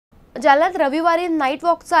जालन्यात रविवारी नाईट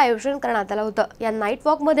वॉकचं आयोजन करण्यात आलं होतं। या नाईट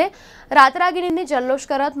वॉकमध्ये रातरागिणींनी जल्लोष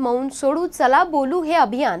करत मौन सोडू चला बोलू हे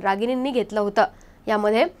अभियान रागिणींनी घेतलं होतं।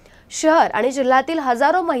 यामध्ये शहर आणि जिल्ह्यातील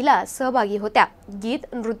हजारो महिला सहभागी होत्या। गीत,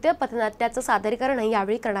 नृत्य, पथनाट्याचं सादरीकरणही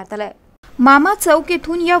यावेळी करण्यात आलंय। मामा चौक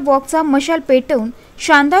येथून या वॉकचा मशाल पेटवून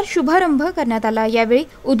शानदार शुभारंभ करण्यात आला। यावेळी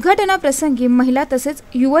उद्घाटनाप्रसंगी महिला तसेच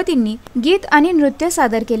युवतींनी गीत आणि नृत्य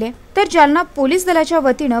सादर केले, तर जालना पोलीस दलाच्या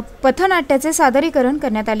वतीनं पथनाट्याचे सादरीकरण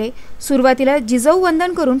करण्यात आले। सुरुवातीला जिजाऊ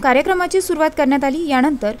वंदन करून कार्यक्रमाची सुरुवात करण्यात आली।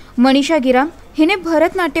 यानंतर मनीषा गिराम हिने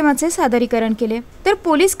भरतनाट्यमाचे सादरीकरण केले, तर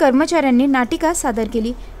पोलीस कर्मचाऱ्यांनी नाटिका सादर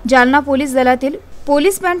केली। जालना पोलीस दलातील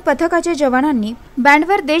पोलीस बँड पथकाच्या जवानांनी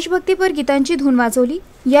बँडवर देशभक्तीपर गीतांची धून वाजवली।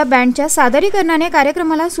 या बँडच्या सादरीकरणाने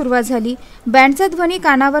कार्यक्रमाला सुरुवात झाली। बँडचा ध्वनी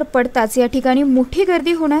कानावर पडताच या ठिकाणी मोठी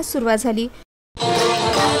गर्दी होण्यास सुरुवात झाली।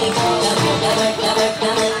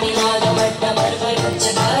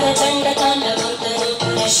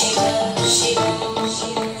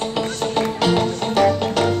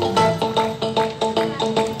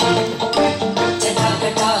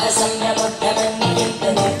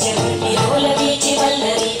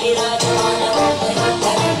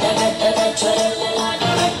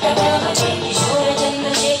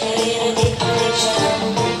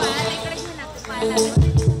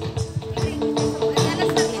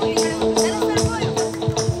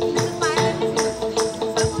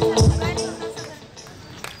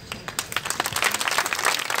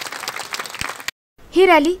 ही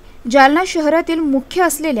रॅली जालना शहरातील मुख्य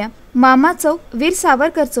असलेल्या मामा चौक, वीर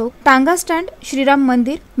सावरकर चौक, टांगा स्टँड, श्रीराम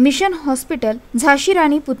मंदिर, मिशन हॉस्पिटल, झाशी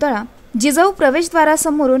राणी पुतळा, जिजाऊ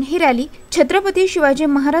प्रवेशद्वारासमोरून ही रॅली छत्रपती शिवाजी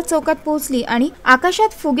महाराज चौकात पोहोचली आणि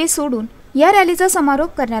आकाशात फुगे सोडून या रॅलीचा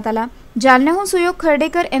समारोप करण्यात आला। जालन्याहून सुयोग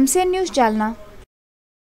खर्डेकर, MCN न्यूज, जालना।